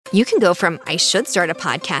You can go from I should start a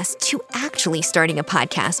podcast to actually starting a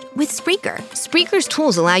podcast with Spreaker. Spreaker's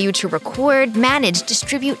tools allow you to record, manage,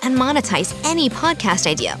 distribute, and monetize any podcast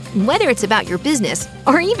idea, whether it's about your business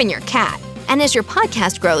or even your cat. And as your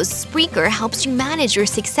podcast grows, Spreaker helps you manage your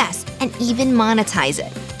success and even monetize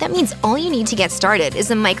it. That means all you need to get started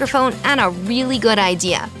is a microphone and a really good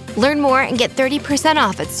idea. Learn more and get 30%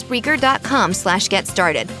 off at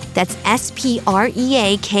Spreaker.com/getstarted. That's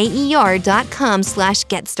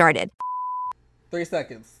SPREAKER.com/getstarted. 3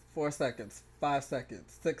 seconds, 4 seconds, 5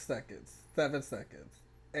 seconds, 6 seconds, 7 seconds,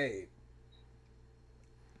 8.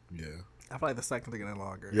 Yeah. I feel like the seconds are getting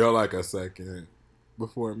longer. You're like a second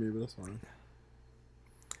before me, but that's fine.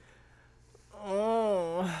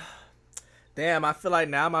 Oh. Damn, I feel like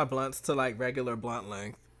now my blunt's to like regular blunt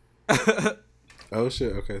length. Oh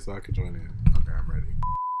shit, okay, so I can join in. Okay, I'm ready.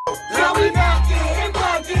 Now we back in,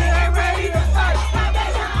 plugged in, and ready to fight. Now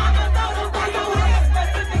that I'm a throw the ball your way,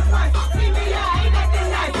 specific one. See me, I ain't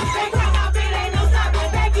nothing nice. They come up, it ain't no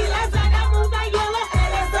stopping. Becky, let's let that move like yellow.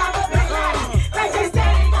 Let's stop a big line. They just say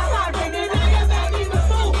ain't no stopping, and I am back in the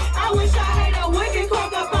fool. I wish I had a wicked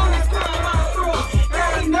cook up on this crime I'm through.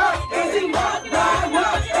 There ain't no easy work, hard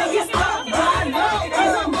work. And you stop, hard work. It's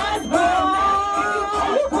a must,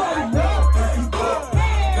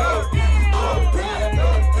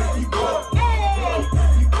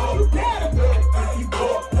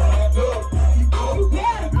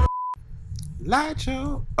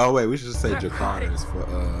 Lacho. Oh wait, we should just say Jacaris for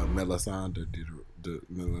Melisandre.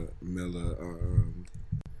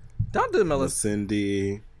 Don't do Melissa.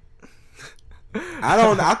 Cindy.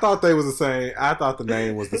 I thought they was the same. I thought the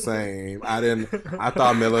name was the same. I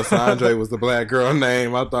thought Melisandre was the black girl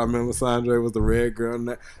name. I thought Melisandre was the red girl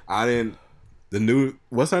name.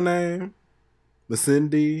 What's her name?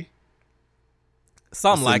 Cindy.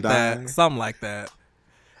 Something like that. Something like that.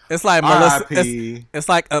 It's like Melissa.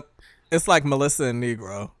 It's like Melissa and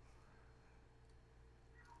Negro.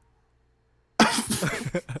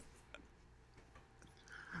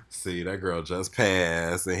 See, that girl just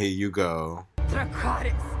passed, and here you go.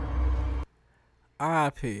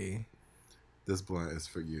 R.I.P. This blunt is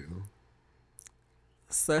for you.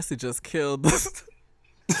 Cersei just killed this.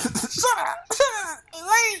 Shut up!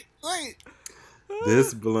 Wait.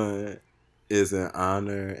 This blunt is in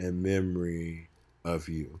honor and memory of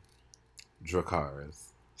you, Dracarys.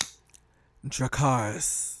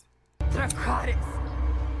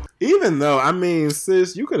 Even though, I mean,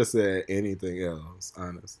 sis, you could have said anything else,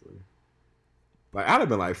 honestly. Like, I'd have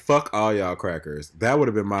been like, fuck all y'all crackers. That would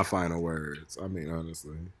have been my final words. I mean,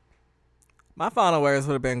 honestly. My final words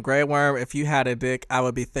would have been, Grey Worm, if you had a dick, I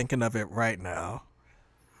would be thinking of it right now.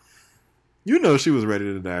 You know she was ready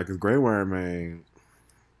to die, because Grey Worm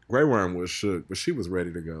was shook, but she was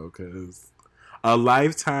ready to go, because a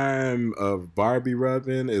lifetime of Barbie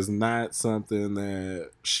rubbing is not something that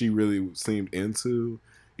she really seemed into.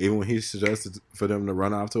 Even when he suggested for them to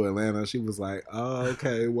run off to Atlanta, she was like, oh,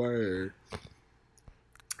 okay, word.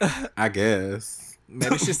 I guess.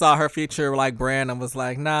 Maybe she saw her future like Bran and was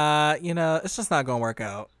like, nah, it's just not going to work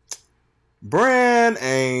out. Bran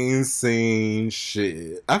ain't seen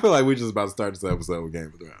shit. I feel like we just about to start this episode with Game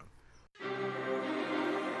of Thrones.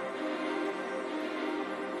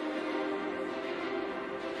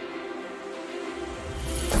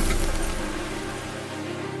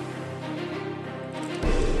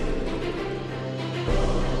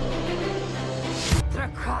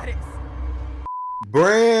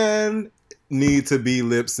 Bran need to be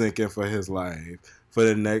lip syncing for his life for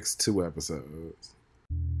the next 2 episodes.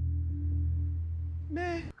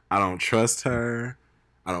 I don't trust her.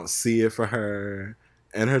 I don't see it for her.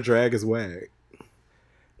 And her drag is whack.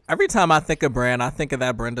 Every time I think of Bran, I think of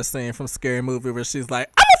that Brenda scene from Scary Movie where she's like,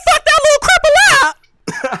 I'm gonna fuck that little cripple up!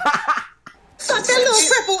 fuck that little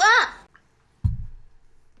cripple up!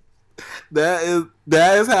 That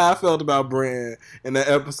is how I felt about Bran in that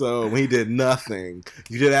episode when he did nothing.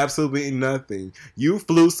 You did absolutely nothing. You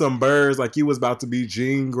flew some birds like you was about to be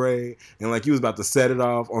Jean Grey and like you was about to set it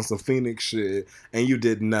off on some Phoenix shit, and you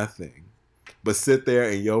did nothing but sit there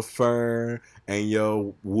in your fur and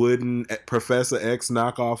your wooden Professor X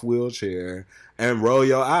knockoff wheelchair and roll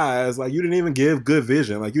your eyes like you didn't even give good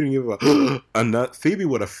vision. Like you didn't give a nut. Phoebe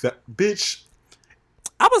would have bitch.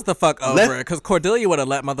 I was the fuck over it because Cordelia would have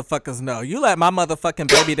let motherfuckers know. You let my motherfucking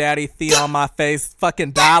baby daddy Theon my face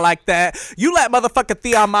fucking die like that. You let motherfucking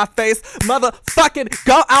Theon my face motherfucking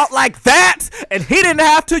go out like that. And he didn't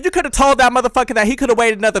have to. You could have told that motherfucker that he could have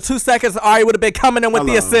waited another 2 seconds and Arya would have been coming in with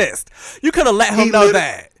the assist. You could have let him know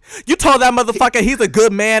that. You told that motherfucker he's a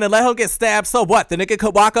good man and let him get stabbed. So what? The nigga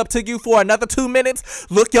could walk up to you for another 2 minutes,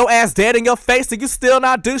 look your ass dead in your face, and you still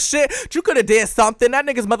not do shit? You could have did something. That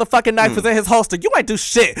nigga's motherfucking knife was in his holster. You ain't do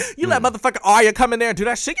shit. You let motherfucking Arya come in there and do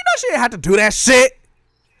that shit. You know she ain't have to do that shit.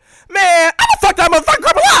 Man, I'ma fuck that motherfucking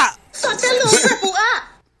cripple up. Fuck that little cripple up.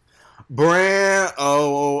 Bran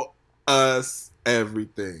owe us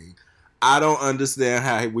everything. I don't understand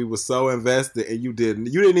how we were so invested and you didn't.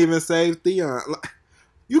 You didn't even save Theon.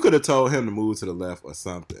 You could have told him to move to the left or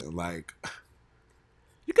something. Like,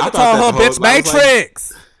 you could have told her, bitch,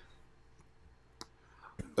 Matrix.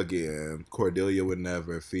 Again, Cordelia would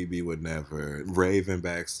never. Phoebe would never. Raven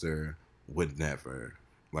Baxter would never.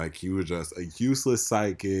 Like, you were just a useless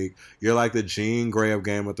psychic. You're like the Jean Grey of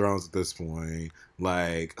Game of Thrones at this point.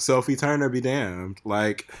 Like, Sophie Turner be damned.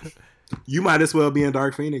 Like, you might as well be in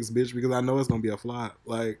Dark Phoenix, bitch, because I know it's going to be a flop.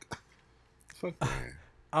 Like, fuck that.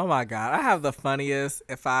 Oh my God. I have the funniest,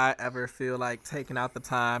 if I ever feel like taking out the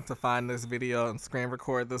time to find this video and screen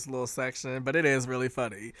record this little section, but it is really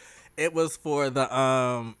funny. It was for the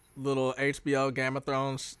little HBO Game of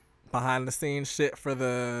Thrones behind the scenes shit for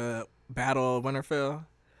the Battle of Winterfell.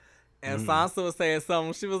 And Sansa was saying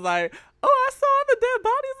something. She was like, oh, I saw the dead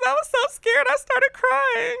bodies. I was so scared. I started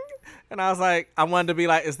crying. And I was like, I wanted to be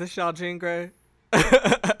like, is this y'all Jean Grey?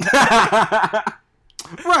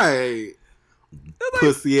 Right. Like,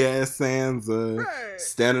 pussy ass Sansa right.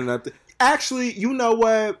 standing up there. Actually, you know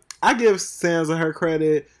what? I give Sansa her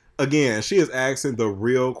credit. Again, she is asking the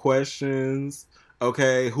real questions.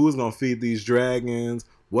 Okay, who's gonna feed these dragons?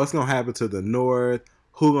 What's gonna happen to the North?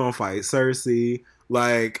 Who gonna fight Cersei?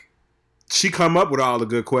 Like, she come up with all the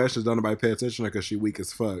good questions. Don't nobody pay attention to her because she weak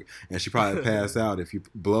as fuck, and she probably pass out if you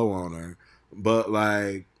blow on her. But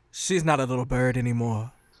like, she's not a little bird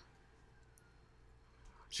anymore.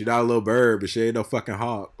 She not a little bird, but she ain't no fucking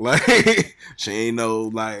hawk. Like, she ain't no,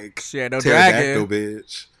 like, she ain't no pterodactyl dragon,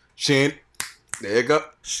 bitch. She ain't. There you go.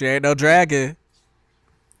 She ain't no dragon.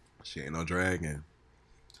 She ain't no dragon.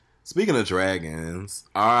 Speaking of dragons,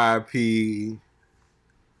 R.I.P.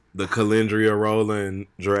 the Calendria Rowland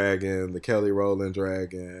dragon, the Kelly Rowland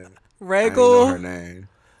dragon. Rhaegal. I ain't know her name.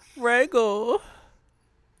 Rhaegal.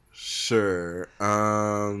 Sure.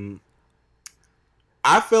 I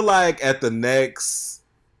feel like at the next,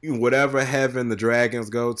 whatever heaven the dragons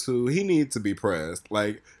go to, he needs to be pressed.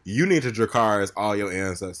 Like, you need to Dracarys all your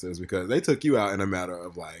ancestors because they took you out in a matter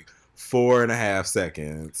of like 4.5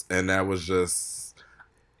 seconds, and that was just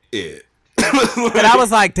it. And I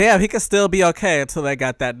was like, damn, he could still be okay until they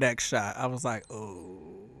got that next shot. I was like, oh.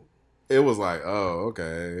 It was like, oh,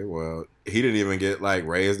 okay. Well, he didn't even get like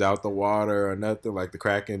raised out the water or nothing. Like the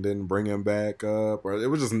Kraken didn't bring him back up, or it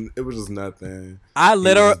was just nothing. I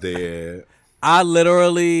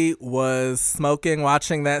literally was smoking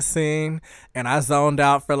watching that scene, and I zoned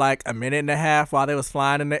out for like a minute and a half while they was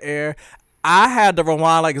flying in the air. I had to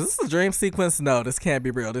rewind, like, is this a dream sequence? No, this can't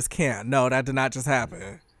be real. This can't. No, that did not just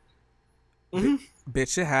happen. Mm-hmm.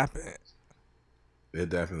 Bitch, it happened. It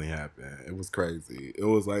definitely happened. It was crazy. It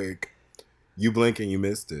was like, you blink and you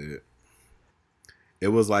missed it. It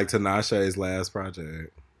was like Tinashe's last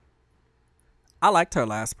project. I liked her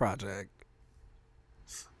last project.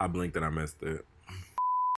 I blinked and I missed it.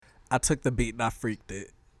 I took the beat and I freaked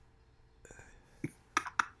it.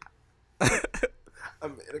 I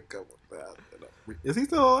made a couple thousand. Is he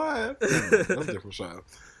still alive? That's a different show.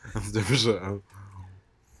 That's a different show.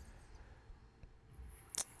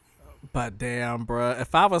 But damn, bruh.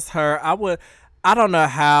 If I was her, I would... I don't know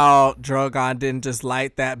how Drogon didn't just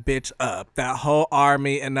light that bitch up. That whole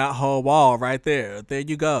army and that whole wall right there. There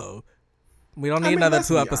you go. We don't need another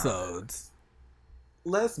 2 episodes.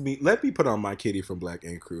 Let me put on my Kitty from Black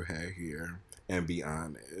Ink Crew hat here and be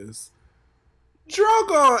honest.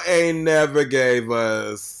 Drogon ain't never gave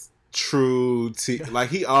us true tea. Like,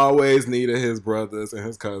 he always needed his brothers and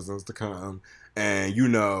his cousins to come and,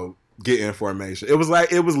 get information. It was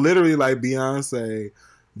literally like Beyonce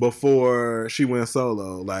before she went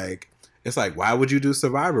solo. Like, it's like, why would you do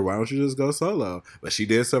Survivor? Why don't you just go solo? But she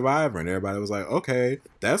did Survivor, and everybody was like, okay,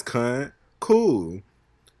 that's cunt. Cool.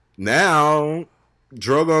 Now,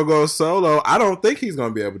 Drogon goes solo. I don't think he's going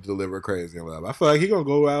to be able to deliver Crazy in Love. I feel like he's going to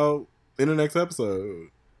go out in the next episode.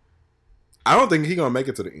 I don't think he's going to make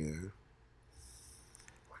it to the end.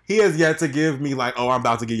 He has yet to give me like, oh, I'm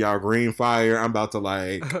about to get y'all green fire. I'm about to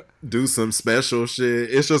like do some special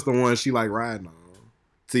shit. It's just the one she like riding on.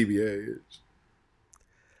 TBH.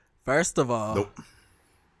 First of all,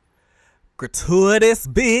 gratuitous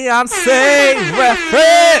Beyonce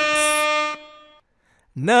reference.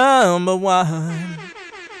 Number one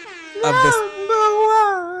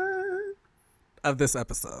of this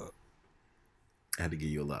episode. I had to give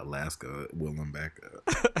you a lot of Alaska Willam back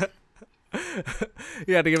up.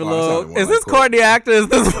 You had to give a I little. sounded more Is like this Courtney actor? Is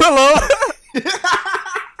this Willow?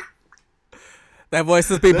 That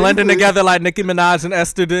voices be blending together like Nicki Minaj and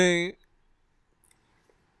Esther Dean.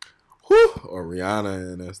 Whew. Or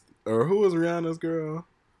Rihanna and Esther. Or who was Rihanna's girl?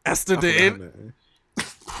 Esther I forgot her Dean. name.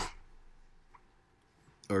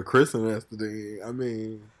 Or Chris and Esther Dean. I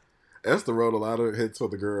mean, Esther wrote a lot of hits for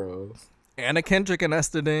the girls. Anna Kendrick and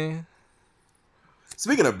Esther Dean.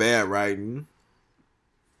 Speaking of bad writing,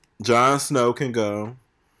 Jon Snow can go.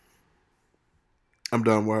 I'm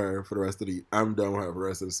done with her for the rest of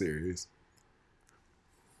the series.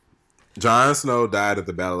 Jon Snow died at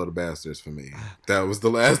the Battle of the Bastards for me. That was the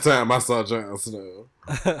last time I saw Jon Snow.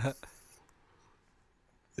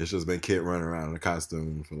 It's just been Kit running around in a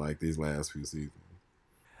costume for like these last few seasons.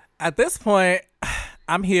 At this point,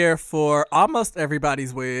 I'm here for almost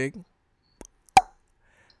everybody's wig.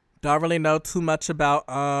 Don't really know too much about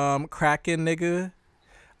Kraken nigga.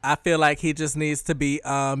 I feel like he just needs to be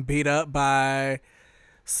beat up by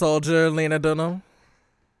Soldier Lena Dunham.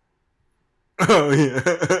 Oh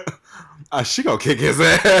yeah. She gonna kick his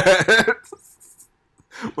ass.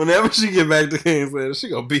 Whenever she get back to King's Landing, she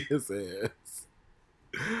gonna beat his ass.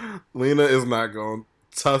 Lena is not gonna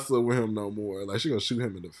tussle with him no more. Like, she gonna shoot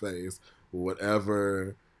him in the face.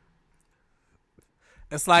 Whatever.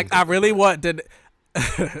 It's like I really want Daenerys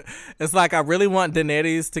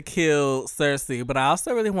to kill Cersei, but I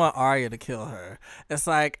also really want Arya to kill her. It's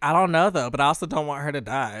like, I don't know though, but I also don't want her to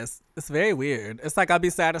die. It's very weird. It's like I'll be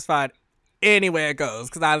satisfied anywhere it goes,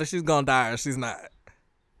 because either she's gonna die or she's not.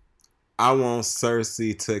 I want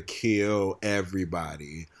Cersei to kill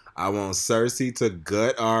everybody. I want Cersei to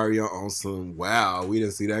gut Arya on some, wow, we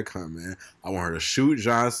didn't see that coming. I want her to shoot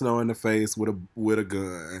Jon Snow in the face with a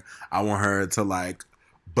gun. I want her to, like,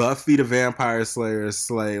 Buffy the Vampire Slayer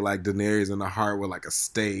slay, like, Daenerys in the heart with, like, a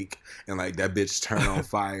stake, and, like, that bitch turn on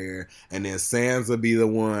fire. And then Sansa be the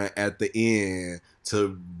one at the end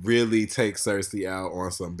to really take Cersei out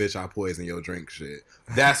on some bitch I poison your drink shit.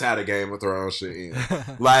 That's how the Game of Thrones shit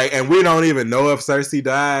ends. Like, and we don't even know if Cersei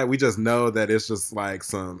died. We just know that it's just like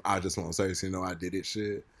some, I just want Cersei to know I did it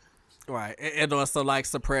shit. Right. And also like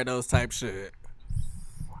Sopranos type shit.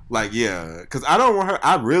 Like, yeah. Because I don't want her,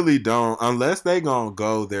 I really don't, unless they gonna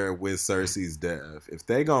go there with Cersei's death. If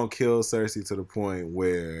they gonna kill Cersei to the point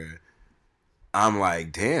where I'm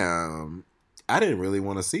like, damn, I didn't really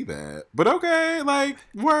want to see that. But okay, like,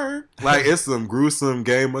 work. Like, it's some gruesome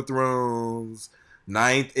Game of Thrones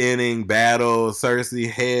 9th inning battle, Cersei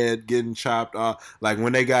head getting chopped off. Like,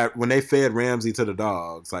 when they fed Ramsay to the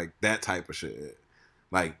dogs, like, that type of shit.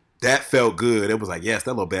 Like, that felt good. It was like, yes,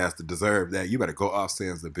 that little bastard deserved that. You better go off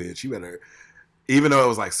Sansa, bitch. You better, even though it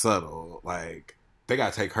was, like, subtle, like, they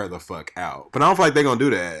gotta take her the fuck out. But I don't feel like they're gonna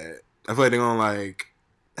do that. I feel like they're gonna, like,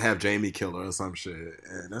 have Jaime kill her or some shit.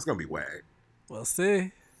 And that's gonna be whack. We'll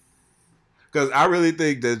see. Because I really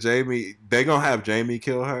think that they gonna have Jaime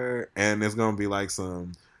kill her, and it's gonna be like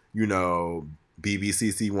some, you know,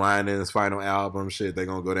 BBCC Winans final album shit. They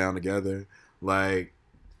gonna go down together, like,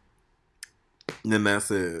 and then that's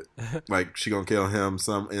it. Like, she gonna kill him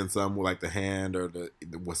in some like the hand or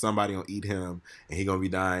with somebody gonna eat him, and he gonna be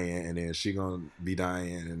dying, and then she gonna be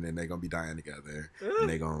dying, and then they gonna be dying together, and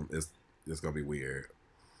it's gonna be weird.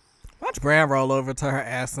 Watch Bran roll over to her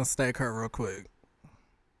ass and stake her real quick.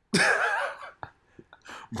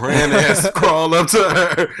 Bran ass crawl up to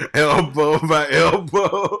her elbow by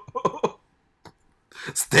elbow.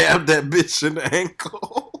 Stab that bitch in the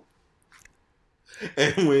ankle.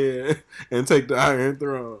 And win. And take the Iron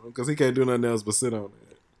Throne. Because he can't do nothing else but sit on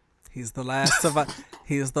it. He's the last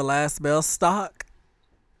He's the last Bell Stock.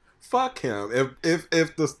 Fuck him.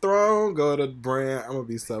 If the throne go to Bran, I'm gonna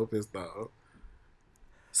be so pissed off.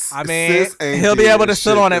 I mean, he'll be able to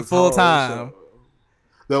sit on it full time. Show.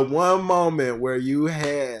 The one moment where you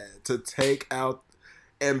had to take out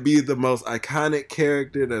and be the most iconic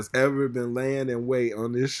character that's ever been laying in wait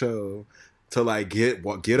on this show to, like,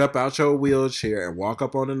 get up out your wheelchair and walk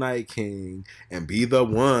up on the Night King and be the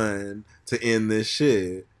one to end this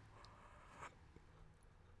shit.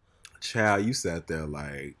 Child, you sat there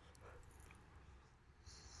like...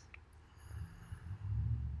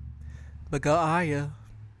 But go Arya.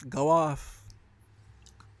 Go off.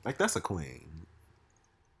 Like, that's a queen.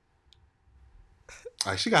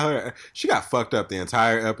 Like, she got fucked up the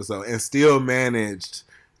entire episode and still managed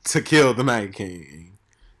to kill the Night King.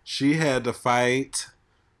 She had to fight.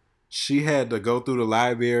 She had to go through the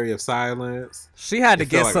Library of Silence. She had to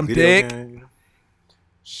get some dick. Game.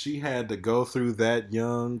 She had to go through that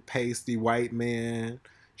young, pasty white man.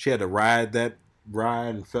 She had to ride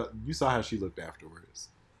and felt. You saw how she looked afterwards.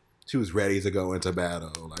 She was ready to go into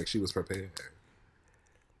battle. Like, she was prepared.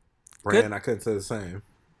 Bran, I couldn't say the same.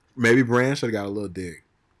 Maybe Bran should have got a little dick.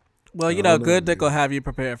 Well, you know, good dick will have you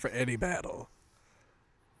prepared for any battle.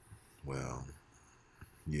 Well,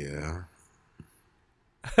 yeah.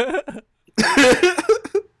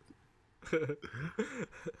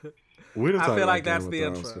 We I feel like that's the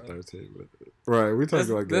intro. Right, we talking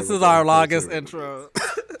like this is our longest intro.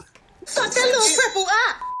 Suck that little triple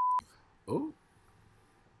up. Oh.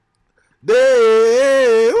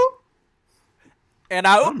 Damn. And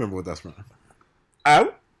I don't remember what that's from.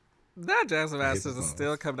 Out. That Jackson Masters is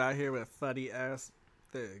still coming out here with funny ass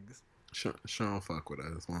things. She don't fuck with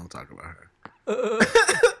us when I'm talking about her.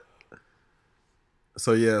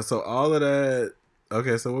 So yeah, so all of that.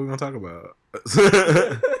 Okay, so what we gonna talk about?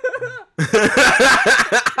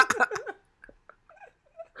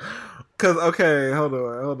 Cause okay, hold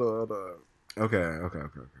on. Okay.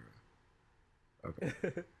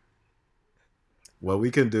 What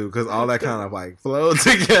we can do, cause all that kind of like flow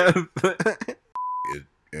together.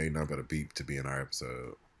 It ain't nothing but a beep to be in our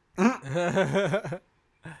episode.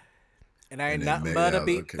 And ain't nothing but a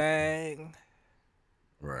beep thing.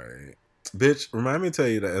 Right. Bitch, remind me to tell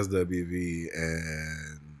you that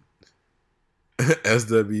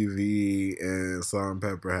SWV and Salt and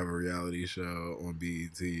Pepper have a reality show on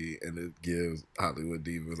BET, and it gives Hollywood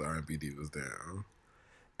Divas, R&B Divas down.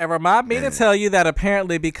 And remind me to tell you that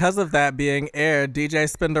apparently because of that being aired, DJ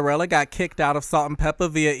Spinderella got kicked out of Salt and Pepper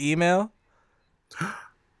via email.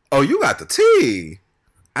 Oh, you got the tea.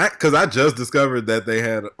 Because I just discovered that they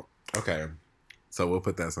had... Okay, so we'll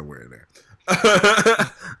put that somewhere in there.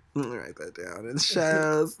 Write that down. It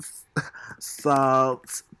shows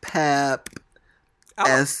Salt, Pep,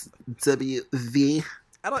 SWV.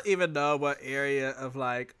 I don't even know what area of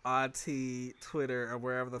like RT, Twitter, or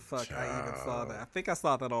wherever the fuck I even saw that. I think I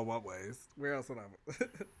saw that on One Ways. Where else would I?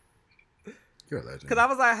 You're a legend. Because I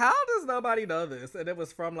was like, how does nobody know this? And it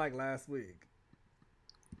was from like last week.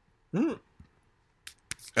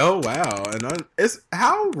 Oh wow! And it's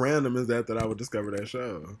how random is that I would discover that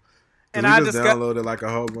show? And I just downloaded like a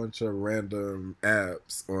whole bunch of random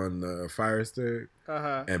apps on the Fire Stick,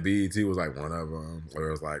 and BET was like one of them. Where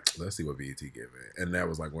it was like, let's see what BET give it, and that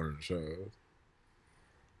was like one of the shows.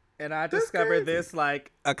 And I discovered this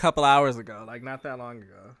like a couple hours ago, like not that long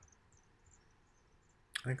ago.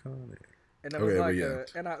 Iconic. And it was like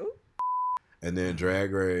and then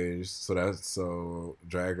Drag Race. So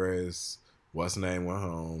Drag Race. What's the name went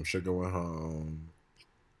home. Sugar went home.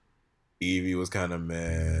 Evie was kind of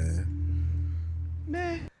meh.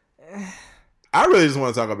 I really just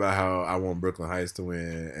want to talk about how I want Brooklyn Heights to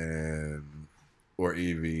win or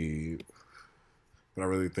Evie, but I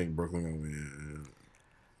really think Brooklyn gonna win.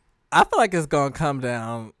 I feel like it's gonna come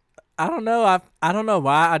down. I don't know. I don't know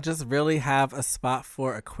why. I just really have a spot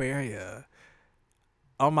for Aquaria.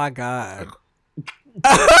 Oh my god.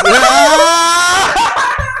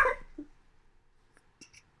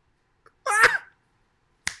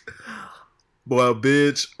 Well,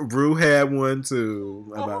 bitch, Rue had one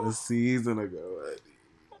too about a season ago.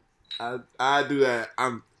 I do that.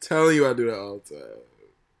 I'm telling you, I do that all the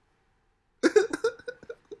time.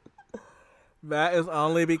 That is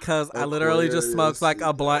only because I literally just smoked like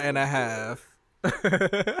a blunt and a half.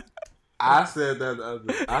 I said that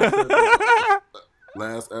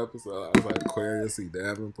last episode. I was like, Aquarius C.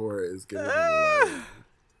 Davenport is giving me life.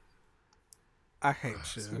 I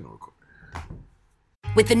hate you.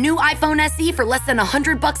 With the new iPhone SE for less than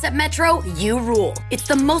 $100 at Metro, you rule. It's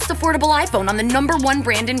the most affordable iPhone on the #1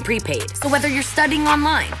 brand in prepaid. So whether you're studying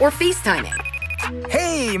online or FaceTiming.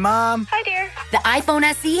 Hey, Mom. Hi, dear. The iPhone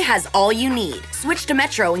SE has all you need. Switch to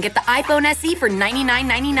Metro and get the iPhone SE for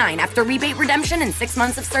 $99.99 after rebate redemption and 6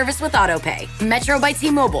 months of service with AutoPay. Metro by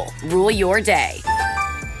T-Mobile. Rule your day.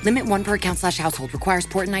 Limit 1 per account/household. Requires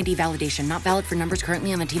port and ID validation. Not valid for numbers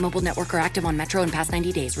currently on the T-Mobile network or active on Metro in past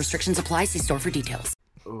 90 days. Restrictions apply. See store for details.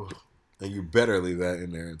 Ooh, and you better leave that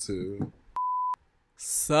in there too.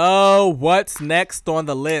 So what's next on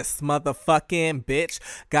the list, motherfucking bitch?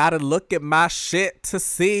 Gotta look at my shit to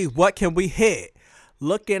see what can we hit.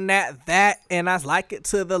 Looking at that and I like it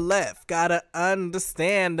to the left. Gotta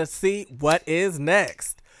understand to see what is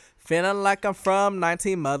next. Feeling like I'm from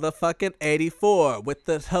 1984 with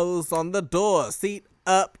the toes on the door, seat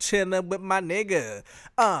up, chilling with my nigga.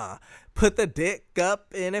 Put the dick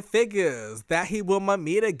up and it figures that he will want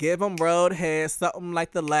me to give him road hair, something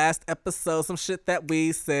like the last episode, some shit that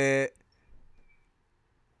we said.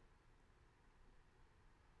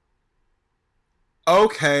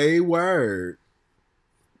 Okay, word.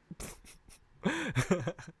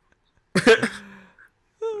 That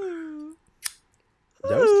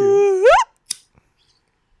was cute.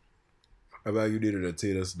 about you needed a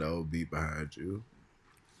Tina Snow beat behind you?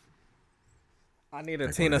 I need a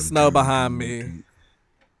Like Tina one of them Snow doo, behind doo, me.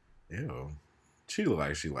 doo. Ew. She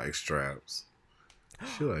likes straps.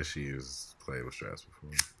 She she's played with straps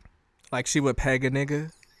before. Like she would peg a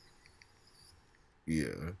nigga.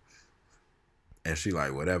 Yeah. And she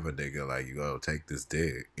like, whatever nigga, like, you go take this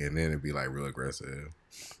dick. And then it'd be like real aggressive.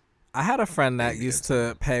 I had a friend that Yeah, used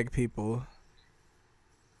to peg people.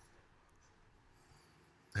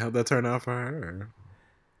 How'd that turn out for her?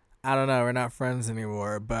 I don't know. We're not friends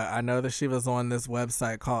anymore, but I know that she was on this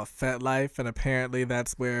website called FetLife, and apparently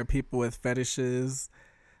that's where people with fetishes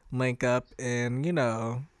link up and, you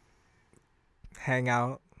know, hang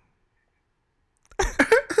out.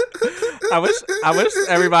 I wish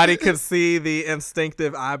everybody could see the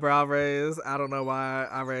instinctive eyebrow raise. I don't know why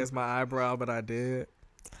I raised my eyebrow, but I did.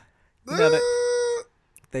 You know,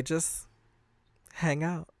 they just hang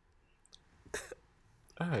out.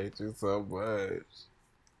 I hate you so much.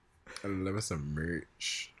 I love some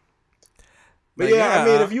merch. But yeah, I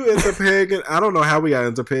mean, if you into pegging, I don't know how we got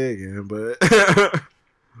into pegging, but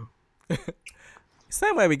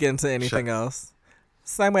same way we get into anything else.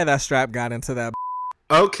 Same way that strap got into that.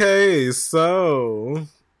 Okay, so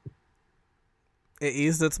it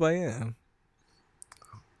eased its way in.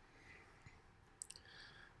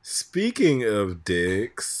 Speaking of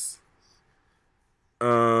dicks,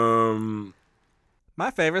 my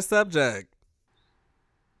favorite subject.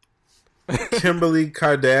 Kimberly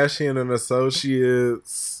Kardashian and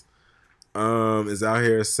Associates is out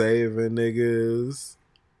here saving niggas.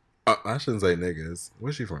 I shouldn't say niggas.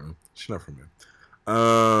 Where's she from? She's not from here.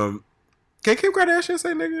 Can Kim Kardashian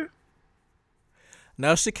say nigga?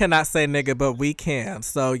 No, she cannot say nigga, but we can.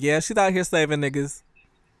 So yeah, she's out here saving niggas.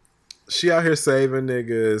 She out here saving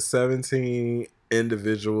niggas. 17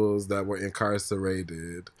 individuals that were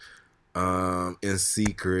incarcerated in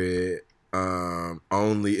secret,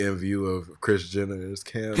 only in view of Kris Jenner's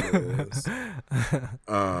cameras.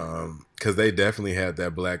 Because they definitely had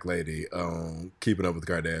that black lady Keeping Up with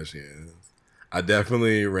the Kardashians. I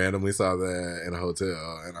definitely randomly saw that in a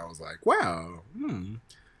hotel, and I was like, wow.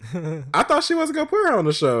 I thought she wasn't going to put her on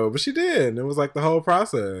the show, but she did. It was like the whole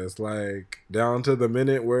process, like down to the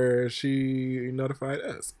minute where she notified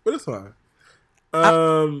us. But it's fine.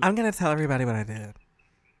 I'm going to tell everybody what I did.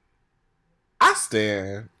 I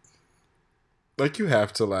stand. Like, you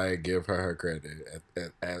have to, like, give her credit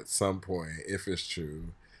at some point, if it's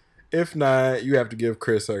true. If not, you have to give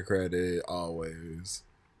Kris her credit always.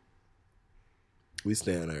 We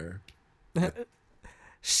stand her.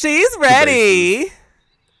 She's ready.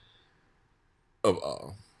 Of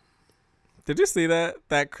all. Did you see that?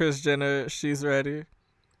 That Kris Jenner, she's ready?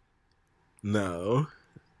 No.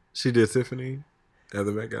 She did Tiffany at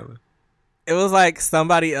the Met Gala. It was like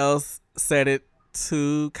somebody else said it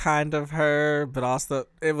to kind of her, but also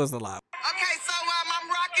it was a lot. Okay, so I'm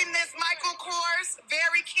rocking this Michael Kors,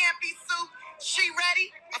 very campy suit. She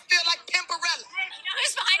ready? I feel like Pimperella. You know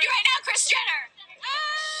who's behind you right now? Kris Jenner.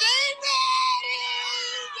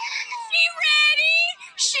 She ready!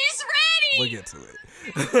 She ready? We'll get to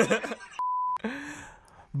it.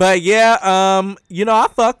 But yeah, you know, I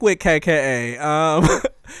fuck with KKA.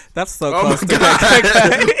 That's so close to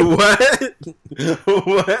KKA.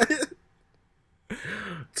 What?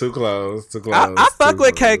 Too close. I fuck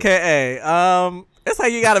with KKA. It's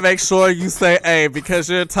like you gotta make sure you say A because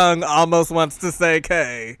your tongue almost wants to say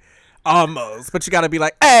K. Almost. But you gotta be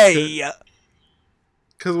like, A.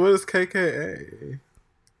 Because what is KKA?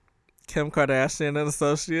 Kim Kardashian and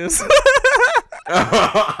Associates.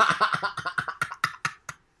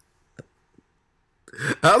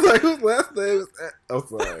 I was like, whose last name is that? I'm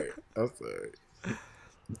sorry.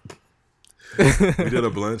 We did a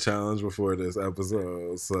blunt challenge before this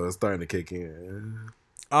episode, so it's starting to kick in.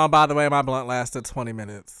 Oh, by the way, my blunt lasted 20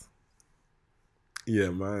 minutes. Yeah,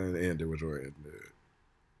 mine ended with your ended.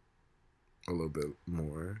 A little bit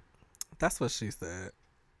more. That's what she said.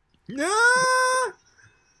 Yeah.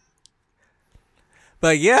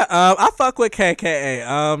 But yeah, I fuck with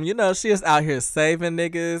KKA. You know, she is out here saving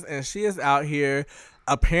niggas, and she is out here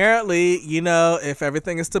apparently, you know, if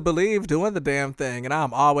everything is to believe, doing the damn thing. And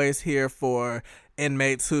I'm always here for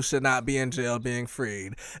inmates who should not be in jail being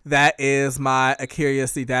freed. That is my Aquaria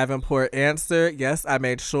C. Davenport answer. Yes, I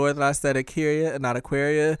made sure that I said Aquaria and not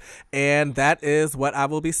Aquaria, and that is what I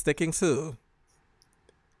will be sticking to.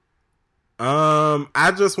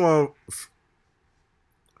 I just want.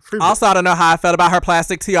 Also, I don't know how I felt about her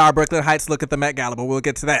plastic tiara Brooklyn Heights look at the Met Gala, but we'll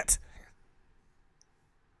get to that.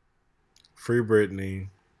 Free Britney.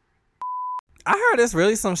 I heard there's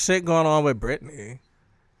really some shit going on with Britney.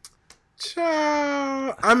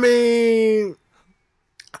 Child, I mean,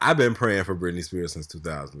 I've been praying for Britney Spears since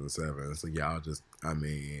 2007. So y'all just, I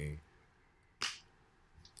mean,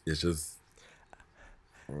 it's just.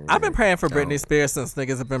 I've been praying for Britney Spears since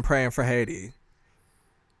niggas have been praying for Haiti.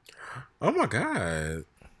 Oh my God.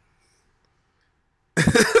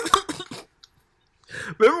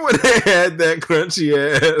 Remember when they had that crunchy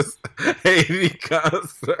ass Haiti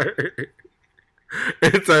concert?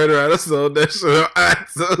 And turned around and sold that shit on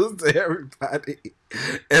iTunes to everybody.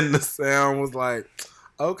 And the sound was like,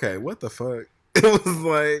 okay, what the fuck? It was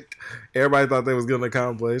like, everybody thought they was getting a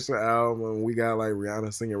compilation album, and we got like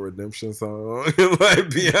Rihanna singing Redemption song, and like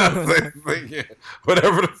Beyonce singing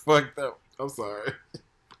whatever the fuck that. I'm sorry.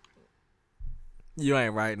 You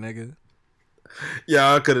ain't right, nigga.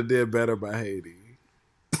 Y'all could have did better by Haiti.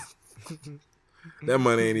 That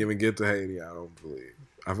money ain't even get to Haiti, I don't believe.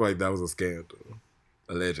 I feel like that was a scandal.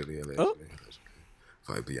 Allegedly. Oh. I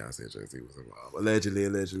feel like Beyonce and Jay-Z was involved.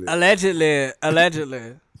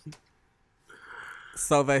 Allegedly.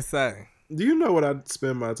 So they say. Do you know what I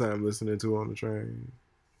spend my time listening to on the train?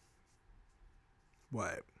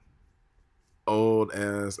 What? Old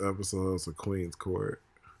ass episodes of Queen's Court.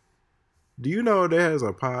 Do you know there has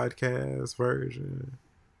a podcast version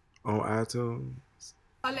on iTunes?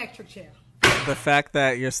 Electric chair. The fact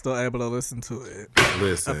that you're still able to listen to it.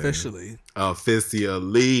 Listen. Officially.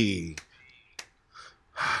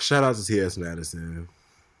 Shout out to T.S. Madison.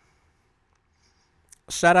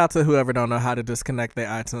 Shout out to whoever don't know how to disconnect their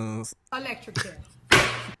iTunes. Electric chair.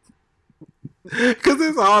 Because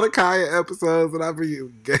it's all the Kaya episodes, and I be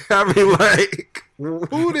like,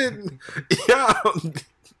 who didn't? Y'all,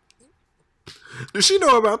 does she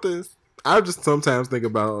know about this? I just sometimes think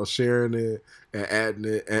about sharing it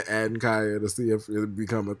and adding Kaya to see if it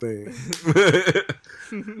become a thing.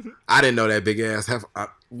 I didn't know that big ass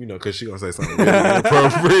because she gonna say something really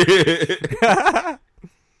inappropriate.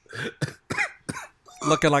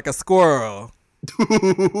 Looking like a squirrel.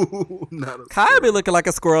 Kaya be looking like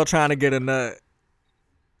a squirrel trying to get a nut.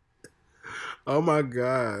 Oh my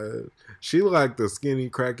God. She like the skinny,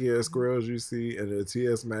 cracky ass squirrels you see, and the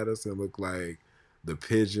T.S. Madison look like the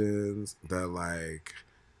pigeons that like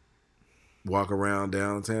walk around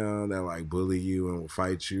downtown that like bully you and will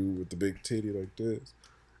fight you with the big titty like this.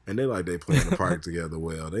 And they like they play in the park together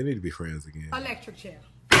well. They need to be friends again. Electric chair.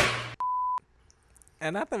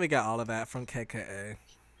 And I think we got all of that from KKA.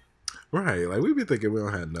 Right. Like we be thinking we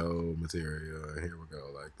don't have no material, and here we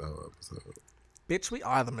go, like the whole episode. Bitch, we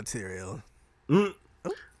are the material.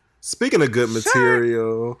 Speaking of good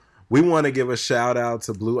material, we want to give a shout out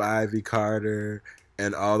to Blue Ivy Carter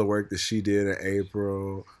and all the work that she did in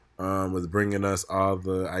April with bringing us all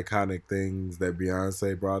the iconic things that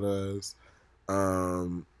Beyonce brought us.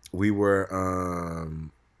 We were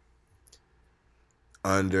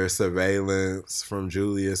under surveillance from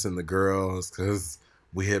Julius and the girls because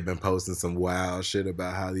we had been posting some wild shit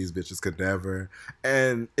about how these bitches could never.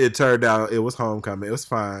 And it turned out it was homecoming. It was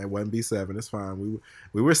fine. It wasn't B7. It's fine.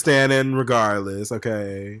 We were standing regardless,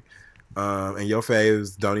 okay? And your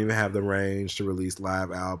faves don't even have the range to release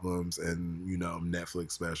live albums and,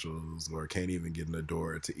 Netflix specials, or can't even get in the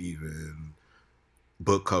door to even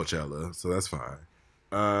book Coachella. So that's fine.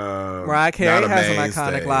 Mariah Carey has an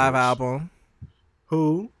iconic live album.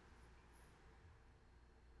 Who?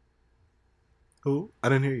 I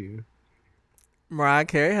didn't hear you. Mariah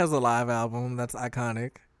Carey has a live album that's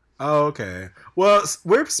iconic. Oh, okay. Well,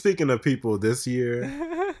 we're speaking of people this year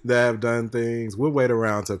that have done things. We'll wait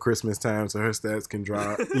around till Christmas time so her stats can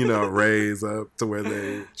drop, raise up to where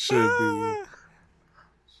they should be.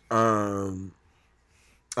 I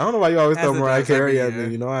don't know why you always throw Mariah Carey at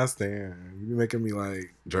me. I stand. You be making me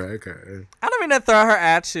like drag her. I don't mean to throw her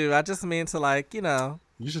at you. I just mean to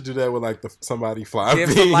You should do that with like somebody fly.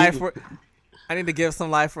 Give some life. I need to give some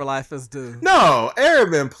life where life is due. No, there have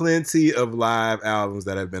been plenty of live albums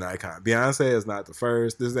that have been iconic. Beyonce is not the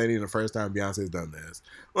first. This ain't even the first time Beyonce's done this.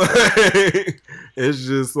 It's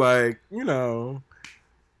just like, this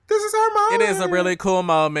is her moment. It is a really cool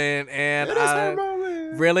moment, and I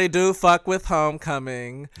really do fuck with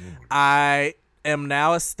Homecoming. I am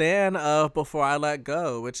now a stan of Before I Let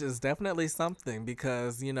Go, which is definitely something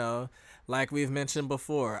because, like we've mentioned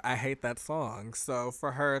before, I hate that song. So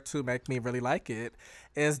for her to make me really like it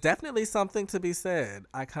is definitely something to be said.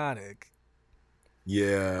 Iconic.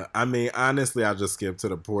 Yeah. I mean, honestly, I just skipped to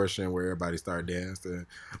the portion where everybody started dancing.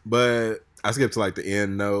 But I skipped to like the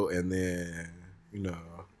end note and then,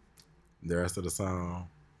 the rest of the song.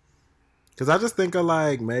 Because I just think of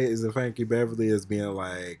like Maze and Frankie Beverly as being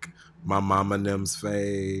like my mama and them's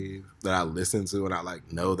fave that I listen to and I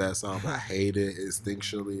like know that song, but I hate it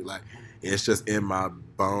instinctually. Like it's just in my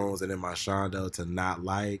bones and in my shondo to not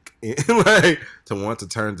like like to want to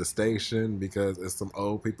turn the station because it's some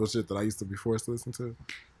old people shit that I used to be forced to listen to.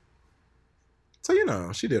 So you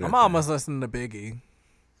know, she did. My mom was listening to Biggie.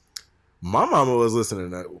 My mama was listening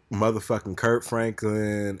to motherfucking Kurt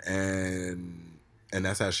Franklin and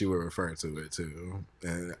that's how she would refer to it too.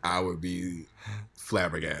 And I would be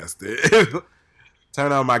flabbergasted.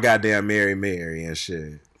 Turn on my goddamn Mary Mary and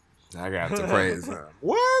shit. I got to praise her.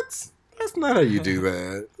 What? That's not how you do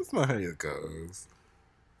that. That's not how it goes.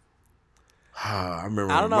 I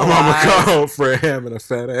remember I don't when know my mama why. called Fred Hammond a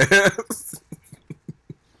fat ass.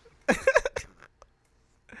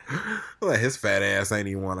 Like his fat ass ain't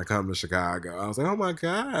even want to come to Chicago. I was like, oh my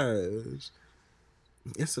gosh.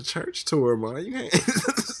 It's a church tour, man. You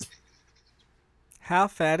can't. How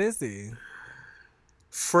fat is he?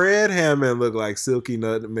 Fred Hammond looked like Silky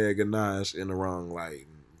Nutmeg Ganache in the wrong light.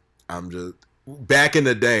 I'm just back in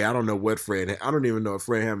the day. I don't know what I don't even know if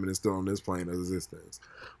Fred Hammond is still on this plane of existence.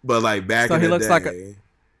 But like back So in he the looks day,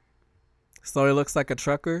 So he looks like a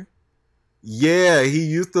trucker? yeah, he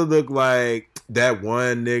used to look like that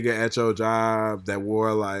one nigga at your job that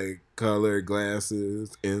wore like colored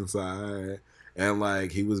glasses inside. And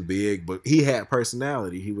like he was big, but he had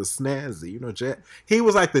personality. He was snazzy, you know. He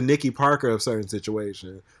was like the Nicky Parker of certain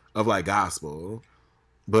situations of like gospel,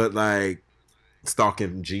 but like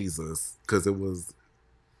stalking Jesus because it was,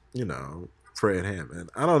 you know, Fred Hammond.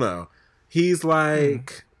 I don't know. He's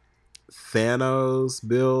like Thanos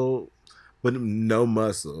build, but no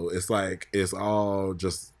muscle. It's like it's all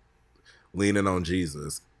just leaning on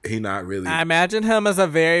Jesus. He not really. I imagine him as a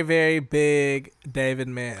very, very big David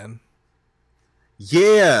Mann.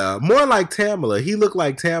 Yeah, more like Tamala. He looked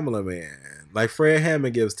like Tamala Man. Like Fred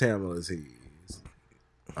Hammond gives Tamala tease.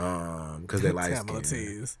 Because they like Tamala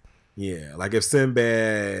tease. Yeah, like if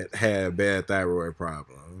Sinbad had bad thyroid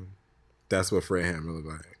problem, that's what Fred Hammond looked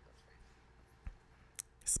like.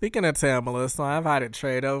 Speaking of Tamala, so I invited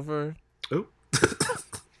Trade over. Ooh.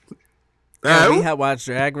 And we had watched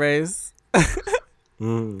Drag Race.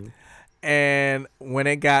 Mm. And when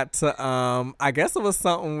it got to I guess it was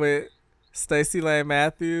something with Stacey Lane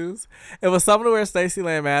Matthews. It was something where Stacey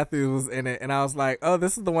Lane Matthews was in it, and I was like, "Oh,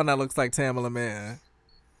 this is the one that looks like Tamala Man."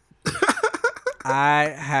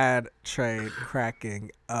 I had Trade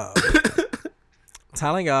cracking up.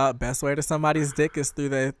 Telling y'all, best way to somebody's dick is through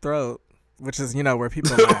their throat, which is, you know, where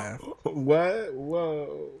people laugh. What?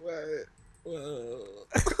 Whoa! What? Whoa!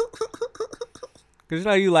 Cause you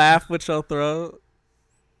know you laugh with your throat,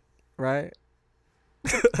 right?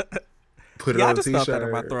 Put it Yeah, on I a just t-shirt. felt that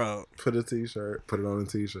in my throat. Put a t-shirt. Put it on a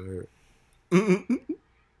t-shirt.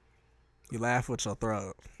 You laugh with your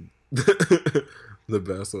throat. The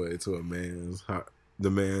best way to a man's heart, the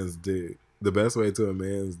man's dick. The best way to a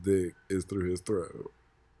man's dick is through his throat.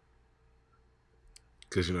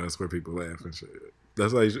 Because you know that's where people laugh and shit.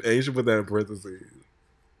 That's why you should put that in parentheses.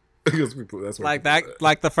 Because people, that's where Like people that, laugh.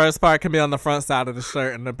 like the first part can be on the front side of the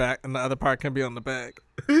shirt, and the back, and the other part can be on the back.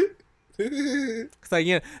 So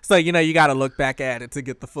you know you got to look back at it to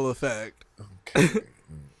get the full effect. Okay.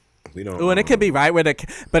 We don't. Ooh, and it can be right where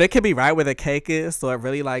but it can be right where the cake is, so it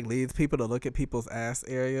really like leads people to look at people's ass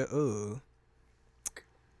area. Ooh,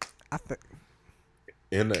 I think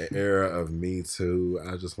In the era of Me Too,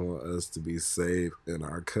 I just want us to be safe in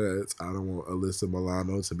our cuts. I don't want Alyssa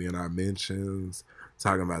Milano to be in our mentions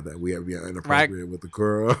talking about that we are being inappropriate with the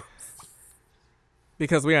girl.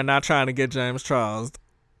 because we are not trying to get James Charles.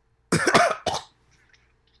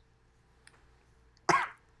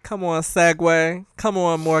 Come on, segue. Come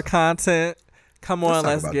on, more content. Come on,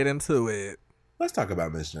 let's get into it. Let's talk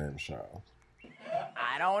about Miss James Charles.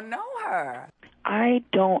 I don't know her. I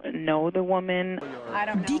don't know the woman. I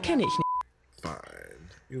don't know. Die kenne ich nicht. Fine.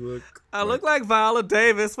 You look. I look like Viola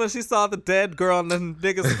Davis when she saw the dead girl on the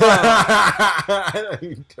nigga's phone. No,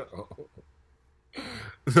 you don't.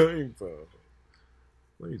 No, you don't.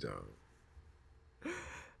 No, you don't.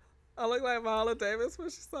 I look like Viola Davis when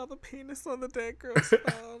she saw the penis on the dead girl's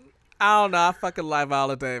phone. I don't know. I fucking like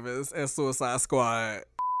Viola Davis and Suicide Squad.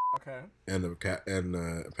 Okay. And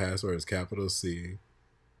the password is capital C.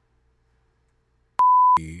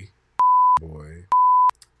 Boy.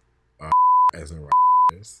 As in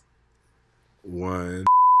 1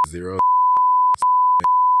 0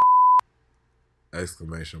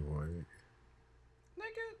 exclamation point.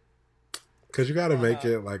 Nigga. Cause you gotta make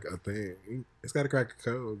it like a thing. It's gotta crack a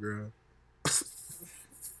code, girl. Who's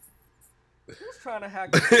trying to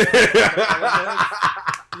hack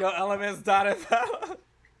your elements dotted out?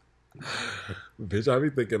 Bitch, I be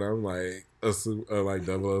thinking I'm like like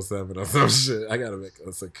 007 or some shit. I gotta make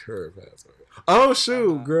a secure password. Oh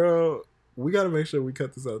shoot, girl. We gotta make sure we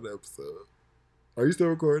cut this out of the episode. Are you still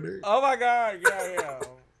recording? Oh my god, yeah.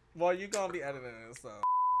 Well, you gonna be editing it, so.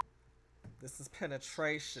 This is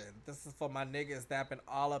penetration. This is for my niggas that been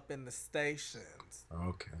all up in the stations.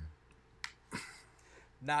 Okay.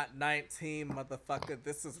 Not 19, motherfucker.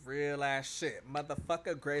 This is real ass shit.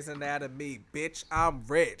 Motherfucker, Grey's Anatomy. Bitch, I'm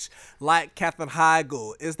rich. Like Katherine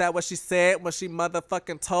Heigl. Is that what she said when she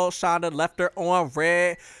motherfucking told Shonda left her on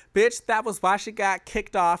red? Bitch, that was why she got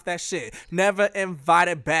kicked off that shit. Never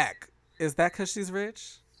invited back. Is that because she's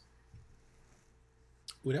rich?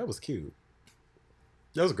 Ooh, that was cute.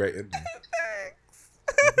 That was a great ending. Thanks.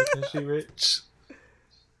 Because she rich.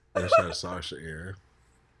 And she had Sasha ear.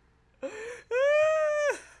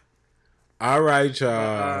 All right,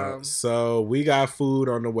 y'all. So we got food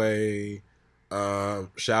on the way.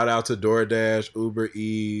 Shout out to DoorDash, Uber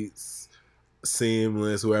Eats,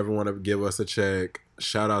 Seamless, whoever want to give us a check.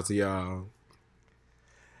 Shout out to y'all.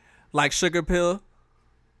 Like Sugar Pill?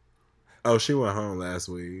 Oh, she went home last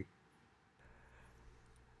week.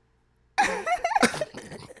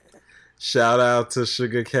 Shout out to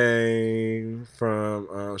Sugar Cane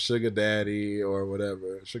from Sugar Daddy or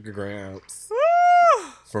whatever, Sugar Gramps.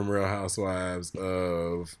 From Real Housewives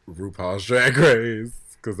of RuPaul's Drag Race,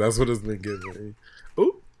 because that's what it's been giving.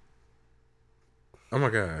 Ooh. Oh my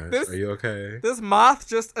gosh. Are you okay? This moth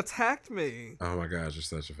just attacked me. Oh my gosh, you're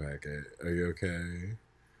such a faggot. Are you okay?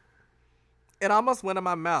 It almost went in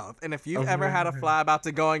my mouth. And if you've ever had a fly about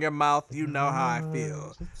to go in your mouth, you know how I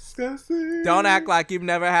feel. Disgusting. Don't act like you've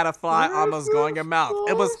never had a fly almost go in your mouth.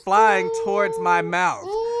 It was flying towards my mouth.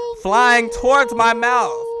 Flying towards my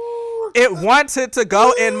mouth. It wanted to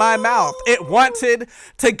go in my mouth. It wanted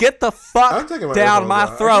to get the fuck down my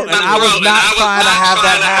throat, and I was not trying to have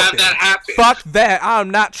that happen. Fuck that.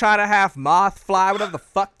 I'm not trying to have moth fly, whatever the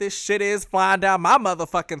fuck this shit is, flying down my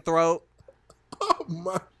motherfucking throat. Oh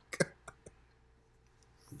my god.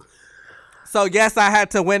 So yes, I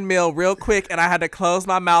had to windmill real quick, and I had to close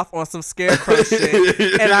my mouth on some scarecrow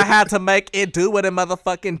shit, and I had to make it do what it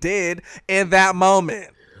motherfucking did in that moment.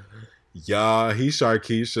 Y'all, he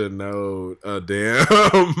Sharkeisha know a damn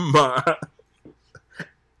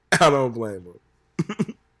I don't blame him.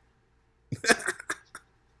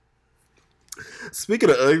 Speaking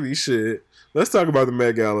of ugly shit, let's talk about the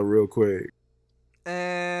Met Gala real quick.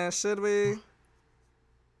 And should we?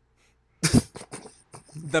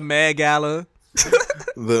 The Met Gala.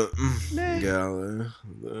 The Gala.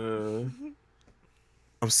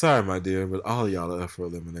 I'm sorry, my dear, but all of y'all are up for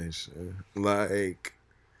elimination. Like,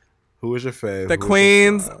 who is your fave? The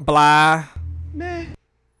Queens, blah. Meh.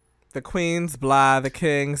 The Queens, blah. The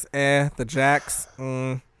Kings, The Jacks,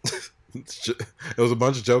 It was a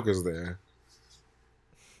bunch of jokers there.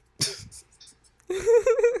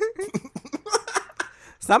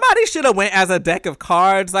 Somebody should have went as a deck of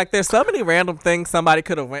cards. Like, there's so many random things somebody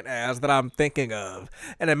could have went as that I'm thinking of.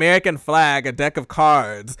 An American flag, a deck of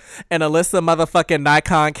cards, an Alyssa motherfucking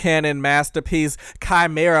Nikon Canon masterpiece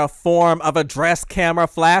chimera form of a dress camera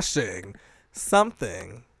flashing.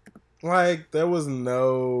 Something. Like, there was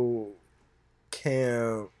no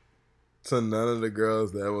camp to none of the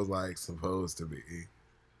girls that was, like, supposed to be.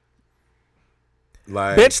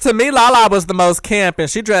 Like, bitch, to me, Lala was the most camp, and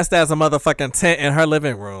she dressed as a motherfucking tent in her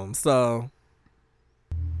living room, so.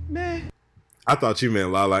 Meh. I thought you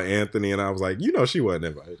meant Lala Anthony, and I was like, you know she wasn't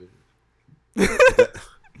invited.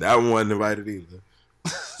 that one wasn't invited either.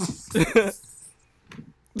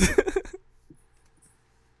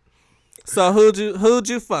 So who'd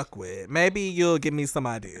you fuck with? Maybe you'll give me some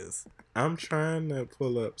ideas. I'm trying to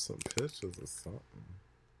pull up some pictures or something.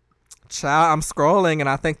 Child, I'm scrolling, and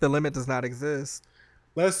I think the limit does not exist.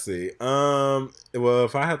 Let's see. Well,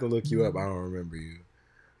 if I have to look you up, I don't remember you.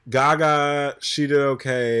 Gaga, she did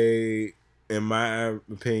okay. In my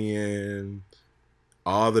opinion,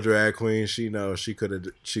 all the drag queens she knows, she could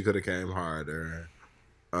have came harder.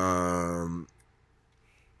 Belle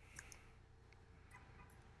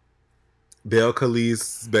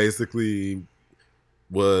Khalees basically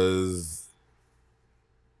was,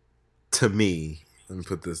 to me, let me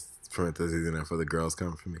put this parentheses in there for the girls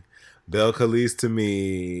come for me. Belle Khalees to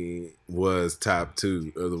me was top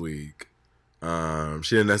 2 of the week.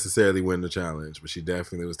 She didn't necessarily win the challenge, but she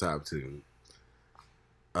definitely was top 2.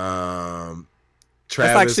 Travis,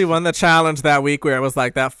 it's like she won the challenge that week where it was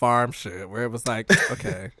like that farm shit, where it was like,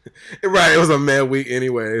 okay. Right, it was a mad week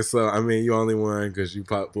anyway, so I mean, you only won because you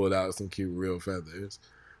pulled out some cute real feathers.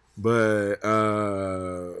 But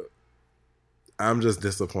I'm just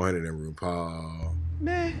disappointed in RuPaul.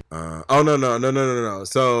 No.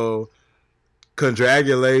 So,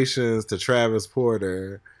 congratulations to Travis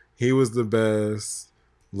Porter. He was the best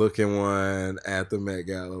looking one at the Met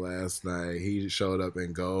Gala last night. He showed up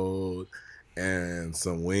in gold and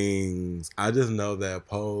some wings. I just know that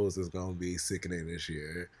Pose is going to be sickening this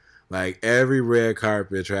year. Like, every red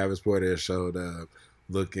carpet, Travis Porter showed up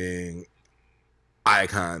looking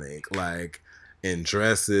iconic. Like, in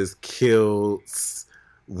dresses, kilts,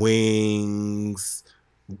 wings,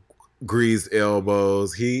 greased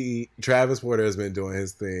elbows. Travis Porter has been doing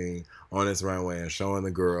his thing on this runway and showing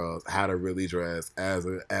the girls how to really dress as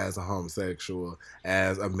a homosexual,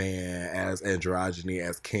 as a man, as androgyny,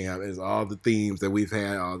 as camp, as all the themes that we've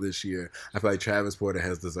had all this year. I feel like Travis Porter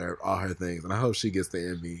has deserved all her things, and I hope she gets the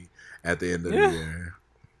Emmy at the end of the year.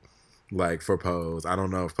 Like, for Pose. I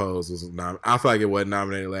don't know if Pose was I feel like it wasn't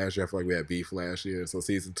nominated last year. I feel like we had beef last year. So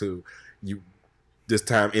season 2, this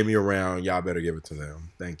time Emmy around, y'all better give it to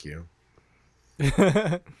them. Thank you.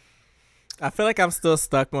 I feel like I'm still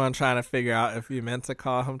stuck on trying to figure out if you meant to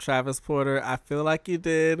call him Travis Porter. I feel like you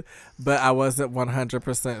did, but I wasn't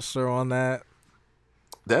 100% sure on that.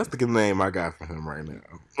 That's the name I got for him right now.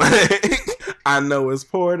 I know it's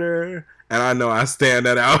Porter, and I know I stand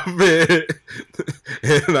that outfit,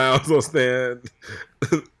 and I also stand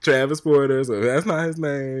Travis Porter. So if that's not his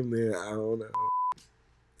name, then I don't know.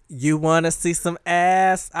 You want to see some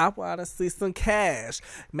ass? I want to see some cash.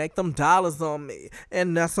 Make them dollars on me.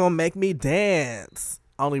 And that's going to make me dance.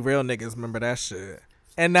 Only real niggas remember that shit.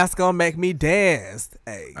 And that's going to make me dance.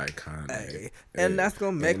 Ay. Iconic. Ay. And that's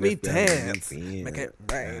going to make me dance. Make it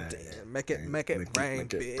rain, make it rain,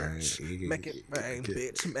 bitch. Make it rain,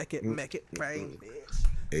 bitch. Make it rain, bitch. Make it rain,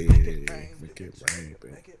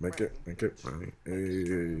 bitch. Make it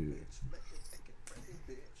rain.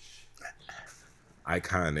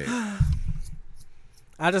 Iconic.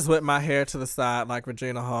 I just whip my hair to the side like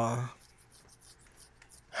Regina Hall.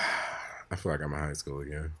 I feel like I'm in high school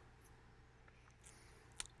again.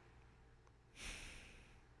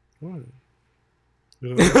 What?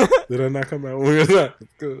 Did I not come out when we was at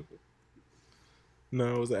school?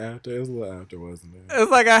 No, it was after. It was a little after, wasn't it?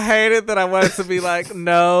 It's like I hated that I wanted to be like,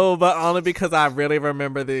 no, but only because I really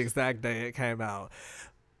remember the exact day it came out.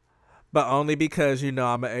 But only because, I'm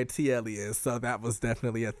an ATLian, so that was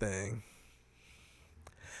definitely a thing.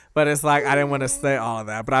 But it's like, I didn't want to say all of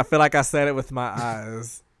that, but I feel like I said it with my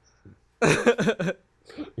eyes.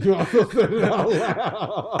 You also said it out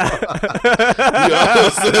loud. You also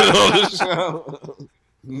said it on the show.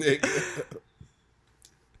 Nigga.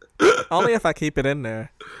 Only if I keep it in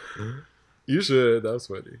there. You should. That's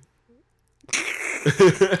funny.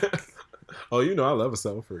 Oh, I love a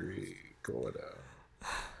self-freak. Going out.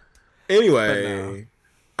 Anyway,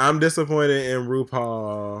 I'm disappointed in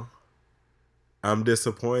RuPaul. I'm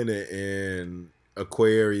disappointed in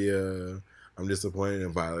Aquaria. I'm disappointed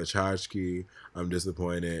in Violet Chachki. I'm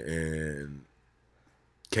disappointed in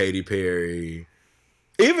Katy Perry.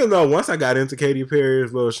 Even though once I got into Katy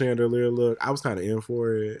Perry's little chandelier look, I was kind of in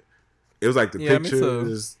for it. It was like the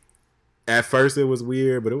pictures. At first it was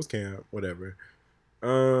weird, but it was camp. Whatever.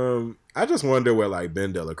 I just wonder where like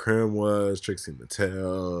Ben De La Creme was, Trixie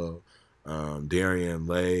Mattel, Darian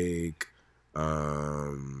Lake,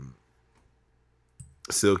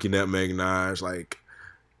 Silky Nutmeg Naj. Like,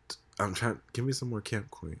 I'm trying. Give me some more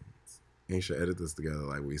camp queens. And you should edit this together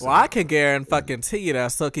like we said. Well, I can guarantee you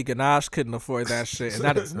that Silky Ganache couldn't afford that shit, and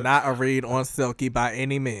that is not a read on Silky by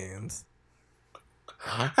any means.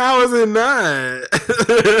 How is it not?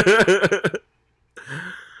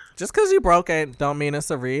 Just because you broke don't mean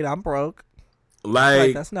it's a read. I'm broke.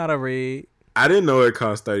 Like that's not a read. I didn't know it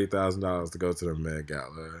cost $30,000 to go to the Met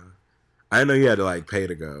Gala. I didn't know you had to like pay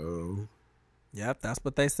to go. Yep, that's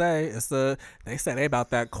what they say. They say they about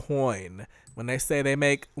that coin. When they say they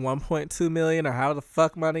make 1.2 million or how the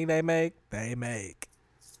fuck money they make.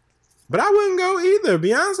 But I wouldn't go either.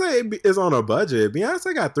 Beyonce is on a budget.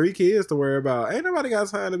 Beyonce got 3 kids to worry about. Ain't nobody got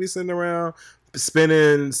time to be sitting around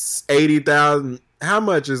spending $80,000. How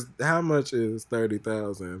much is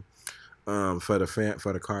 $30,000 for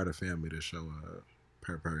the Carter family to show up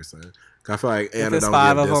per person? I feel like Anna if it's don't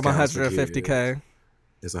 5 give of them, discounts for $150K.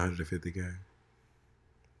 It's $150K.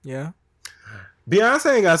 Yeah.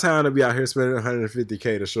 Beyonce ain't got time to be out here spending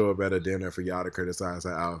 $150K to show up at a dinner for y'all to criticize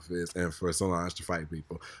her outfits and for Solange to fight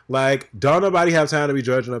people. Like, don't nobody have time to be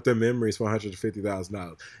dredging up their memories for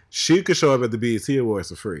 $150,000. She could show up at the BET Awards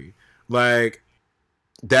for free. Like,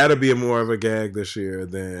 that'll be more of a gag this year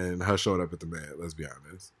than her showing up at the Met, let's be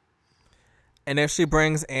honest. And if she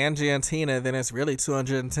brings Angie and Tina, then it's really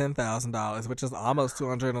 $210,000, which is almost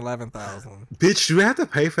 $211,000. Bitch, you have to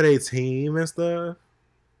pay for their team and stuff?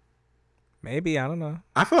 Maybe, I don't know.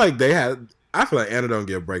 I feel like Anna don't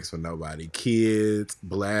give breaks for nobody. Kids,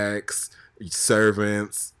 blacks,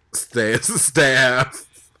 servants, staff.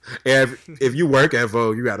 And if you work at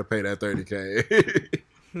Vogue, you got to pay that $30K.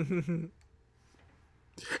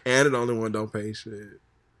 Anna the only one don't pay shit.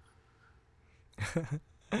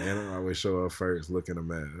 Anna always show up first, looking a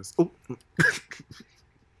mess.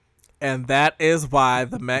 And that is why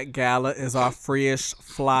the Met Gala is our freeish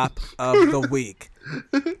flop of the week.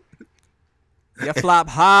 You flop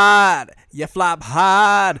hard. You flop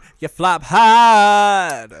hard. You flop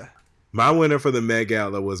hard. My winner for the Met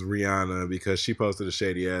Gala was Rihanna because she posted a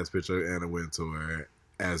shady ass picture of Anna Wintour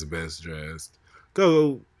as best dressed.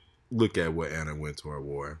 Go look at what Anna Wintour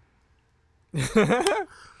wore.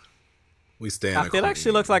 We stand. I feel like she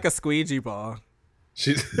looks like a squeegee ball.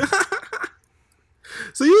 She.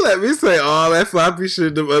 So you let me say all that floppy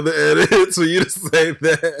shit to other edits for you to say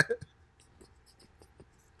that.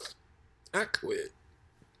 I quit.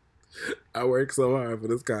 I work so hard for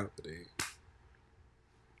this company.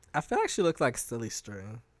 I feel like she looks like Silly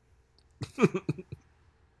String.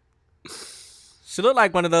 She looked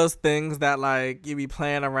like one of those things that like you be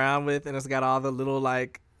playing around with and it's got all the little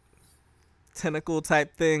like tentacle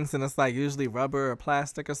type things and it's like usually rubber or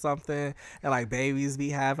plastic or something and like babies be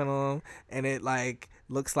having them and it like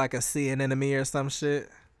looks like a sea anemone or some shit.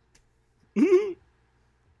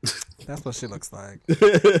 That's what she looks like.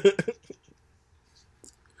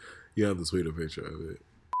 You have the sweeter picture of it.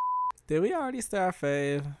 Did we already say our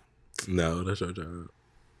fave? No, that's your job.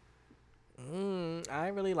 I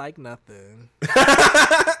ain't really like nothing.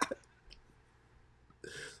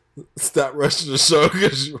 Stop rushing the show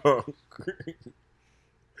because you're hungry.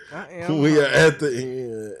 I am. We are at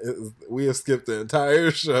the end. We have skipped the entire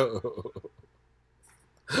show.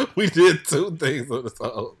 We did 2 things on this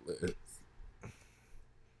whole list.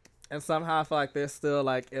 And somehow I feel like there's still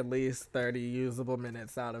like at least 30 usable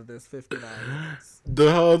minutes out of this 59 minutes.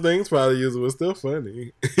 The whole thing's probably usable. It's still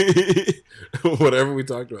funny. Whatever we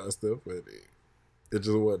talked about is still funny. It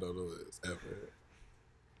just wasn't on the list ever.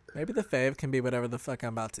 Maybe the fave can be whatever the fuck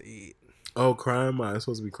I'm about to eat. Oh, Crime Mob. It's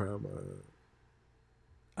supposed to be Crime Mob.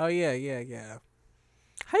 Oh, yeah.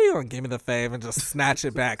 How you gonna give me the fave and just snatch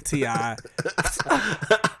it back, T.I.?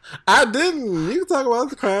 I didn't. You can talk about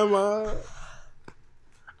the Crime Mob.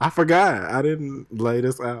 I forgot. I didn't lay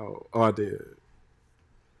this out. Oh, I did.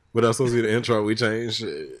 But that's supposed to be the intro. We changed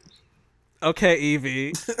shit. Okay,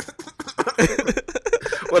 Evie.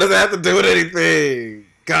 What does that have to do with anything?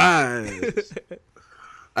 Gosh.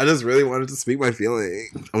 I just really wanted to speak my feelings.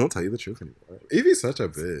 I won't tell you the truth anymore. Evie's such a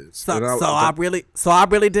bitch. So I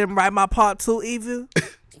really didn't write my part too, Evie?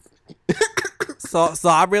 So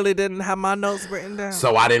I really didn't have my notes written down.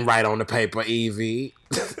 So I didn't write on the paper, Evie.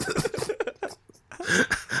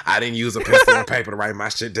 I didn't use a pencil and paper to write my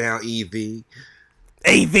shit down, Evie.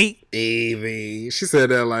 Evie. She said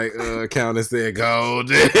that like Countess said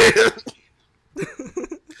golden.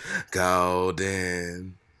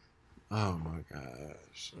 Golden. Oh my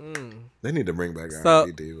gosh. They need to bring back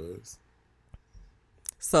R&B divas.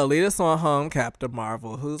 So lead us on home, Captain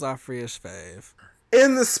Marvel. Who's our freeish fave?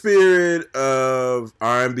 In the spirit of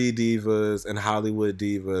R&B divas and Hollywood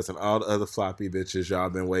divas and all the other floppy bitches y'all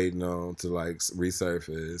been waiting on to like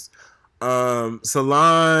resurface.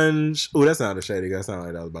 Solange. Ooh, that sounded shady. That sounded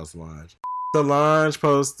like that was about Solange. Solange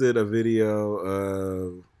posted a video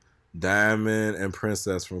of Diamond and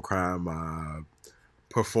Princess from Crime Mob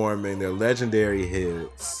performing their legendary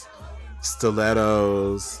hits,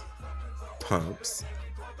 Stilettos, Pumps,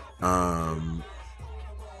 and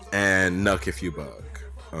Nuck If You Buck,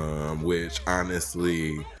 which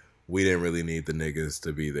honestly, we didn't really need the niggas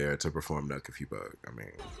to be there to perform Nuck If You Buck. I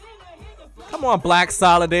mean, come on, Black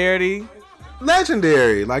Solidarity.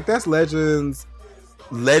 Legendary. Like, that's legendary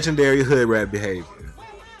hood rat behavior.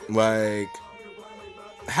 Like,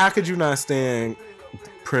 how could you not stand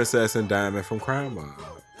Princess and Diamond from Crime Mob?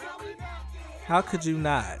 How could you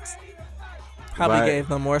not? Probably gave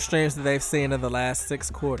them more streams than they've seen in the last 6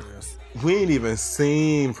 quarters. We ain't even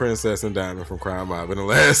seen Princess and Diamond from Crime Mob in the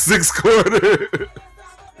last 6 quarters.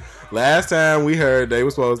 Last time we heard they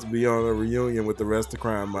were supposed to be on a reunion with the rest of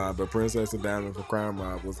Crime Mob, but Princess and Diamond from Crime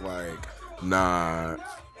Mob was like, nah,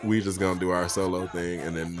 we just gonna do our solo thing,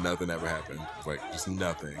 and then nothing ever happened. It's like, just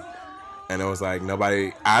nothing. And it was like,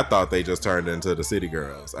 I thought they just turned into the City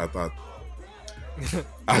Girls. I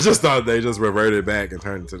just thought they just reverted back and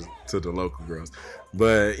turned to the local girls.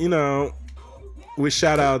 But, you know, we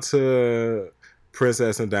shout out to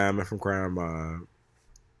Princess and Diamond from Crime Mob.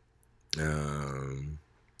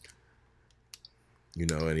 You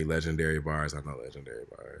know, any legendary bars? I know legendary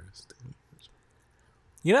bars.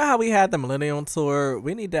 You know how we had the Millennium Tour?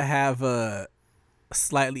 We need to have a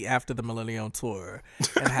slightly after the Millennium Tour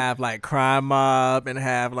and have like Crime Mob and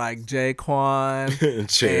have like Jaquan and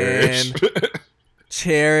Cherish.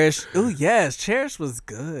 Cherish. Ooh, yes, Cherish was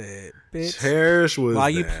good, bitch. Cherish was.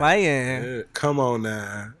 While you playing? Come on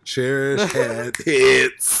now, Cherish had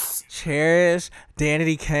hits. Cherish,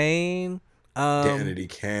 Danity Kane, Danity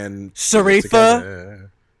Kane,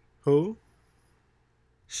 Sharifa. Who?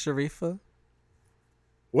 Sharifa.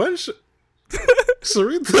 Wasn't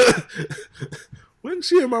Sharifa? Wasn't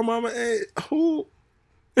she in my mama age? Who?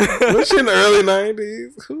 Was she in the early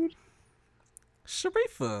 90s? Who?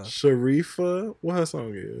 Sharifa. What her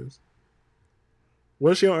song is?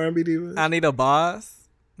 Was she on R&B Divas? I Need a Boss.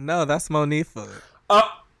 No, that's Monifa.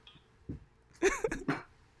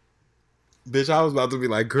 Bitch, I was about to be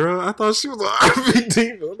like, girl, I thought she was on R&B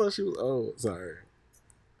Diva. I thought she was old. Sorry.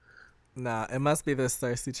 Nah, it must be this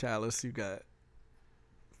thirsty chalice you got.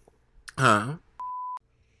 Huh?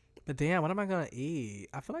 But damn, what am I gonna eat?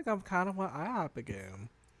 I feel like I'm kind of on IHOP again.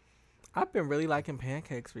 I've been really liking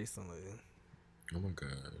pancakes recently. Oh my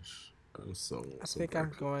gosh. I'm so I think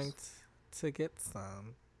I'm going to get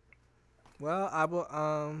some. Well, I will,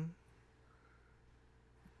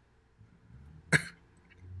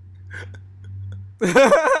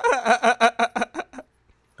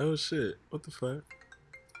 Oh shit. What the fuck?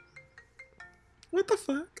 What the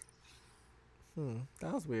fuck?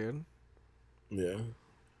 That was weird. Yeah.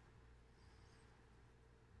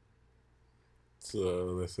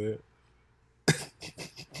 So that's it.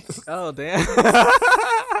 Oh damn.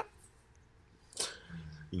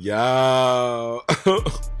 Y'all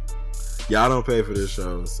don't pay for this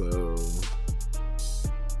show, so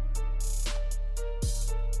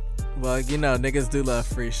well, you know, niggas do love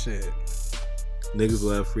free shit. Niggas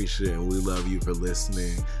love free shit, and we love you for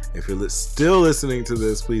listening. If you're still listening to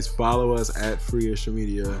this, please follow us at Freeish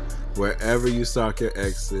Media wherever you stalk your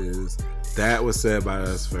exes. That was said by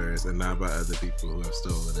us first and not by other people who have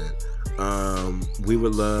stolen it. We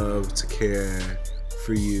would love to care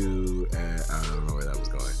for you, and I don't know where that was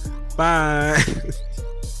going. Bye.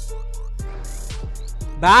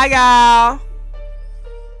 Bye, y'all.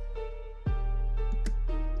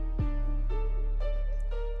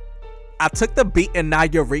 I took the beat and now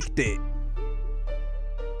you reeked it.